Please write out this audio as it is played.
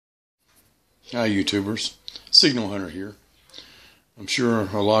Hi YouTubers, Signal Hunter here. I'm sure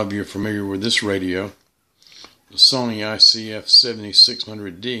a lot of you are familiar with this radio, the Sony ICF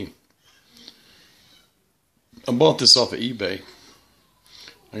 7600D. I bought this off of eBay.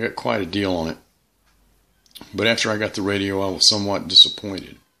 I got quite a deal on it. But after I got the radio, I was somewhat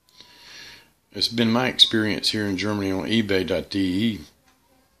disappointed. It's been my experience here in Germany on ebay.de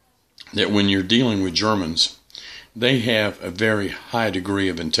that when you're dealing with Germans, they have a very high degree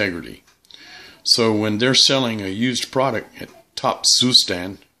of integrity. So when they're selling a used product at top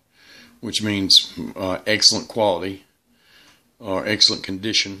Zustand, which means excellent quality or excellent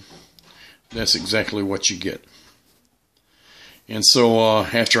condition, that's exactly what you get. And so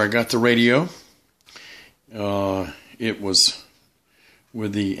after I got the radio, it was,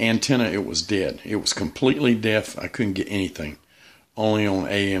 with the antenna, it was dead. It was completely deaf. I couldn't get anything, only on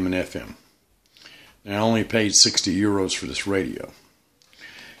AM and FM. And I only paid 60 euros for this radio.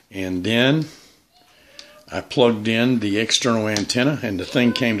 And then I plugged in the external antenna and the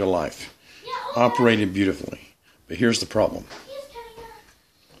thing came to life. Operated beautifully. But here's the problem.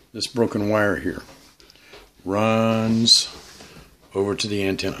 This broken wire here runs over to the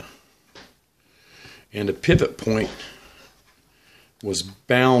antenna. And the pivot point was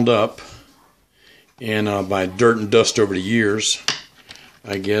bound up and by dirt and dust over the years,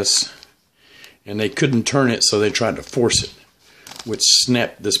 I guess. And they couldn't turn it, so they tried to force it, which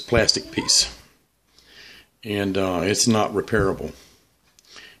snapped this plastic piece. And it's not repairable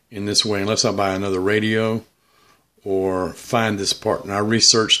in this way unless I buy another radio or find this part. And I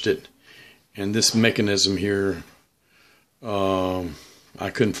researched it, and this mechanism here, I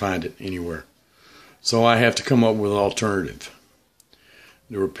couldn't find it anywhere. So I have to come up with an alternative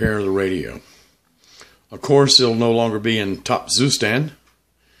to repair the radio. Of course, it'll no longer be in top Zustand,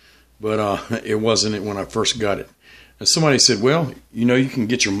 but it wasn't it when I first got it. And somebody said, well, you know, you can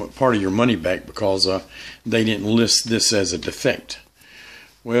get your part of your money back because they didn't list this as a defect.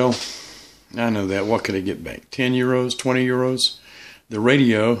 Well, I know that. What could I get back? 10 euros, 20 euros? The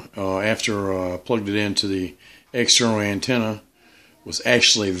radio, after I plugged it into the external antenna, was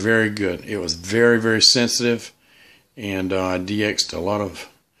actually very good. It was very, very sensitive, and I DX'd a lot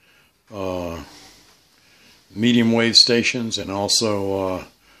of medium wave stations and also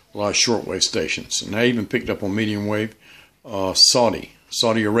a lot of shortwave stations. And I even picked up on medium wave Saudi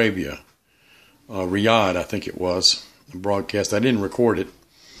Arabia, Riyadh, I think it was, the broadcast. I didn't record it,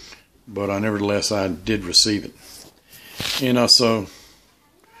 but nevertheless I did receive it. And so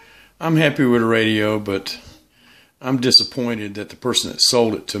I'm happy with the radio, but I'm disappointed that the person that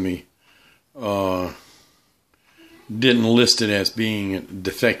sold it to me didn't list it as being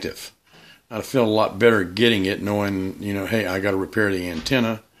defective. I'd feel a lot better getting it, knowing, you know, hey, I got to repair the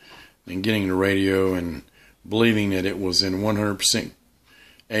antenna, and getting the radio and believing that it was in 100%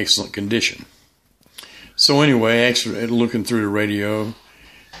 excellent condition. So anyway, actually looking through the radio,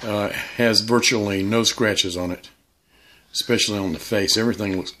 has virtually no scratches on it, especially on the face.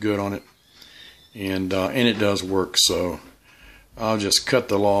 Everything looks good on it, and it does work. So I'll just cut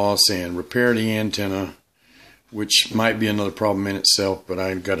the loss and repair the antenna, which might be another problem in itself, but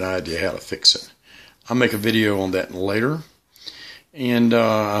I've got an idea how to fix it. I'll make a video on that later. And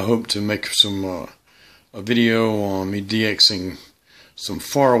I hope to make a video on me DXing some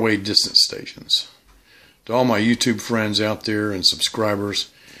faraway distant stations. To all my YouTube friends out there and subscribers,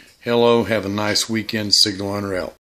 hello, have a nice weekend. Signal Hunter out.